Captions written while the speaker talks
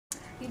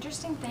The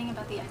interesting thing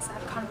about the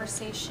xAd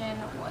conversation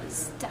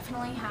was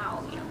definitely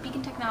how,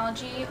 beacon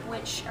technology,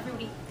 which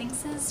everybody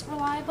thinks is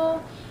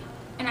reliable,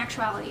 in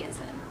actuality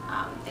isn't.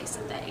 They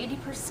said that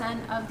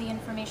 80% of the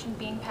information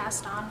being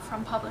passed on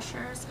from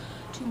publishers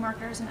to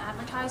marketers and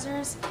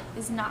advertisers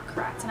is not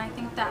correct, and I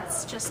think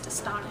that's just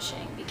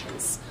astonishing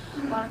because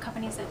a lot of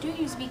companies that do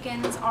use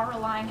beacons are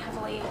relying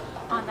heavily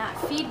on that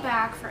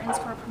feedback for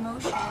in-store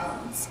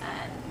promotions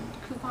and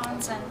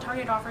coupons and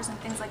targeted offers and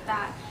things like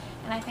that.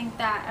 And I think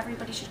that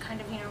everybody should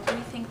kind of,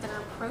 rethink their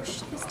approach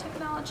to this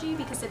technology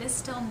because it is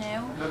still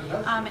new.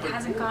 It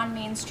hasn't gone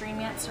mainstream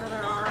yet, so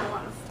there are a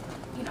lot of,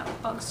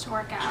 bugs to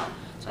work out.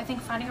 So I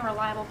think finding a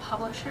reliable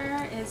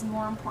publisher is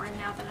more important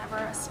now than ever,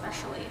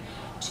 especially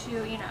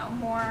to,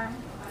 more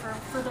for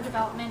further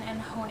development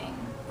and honing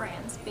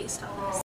brands based on this.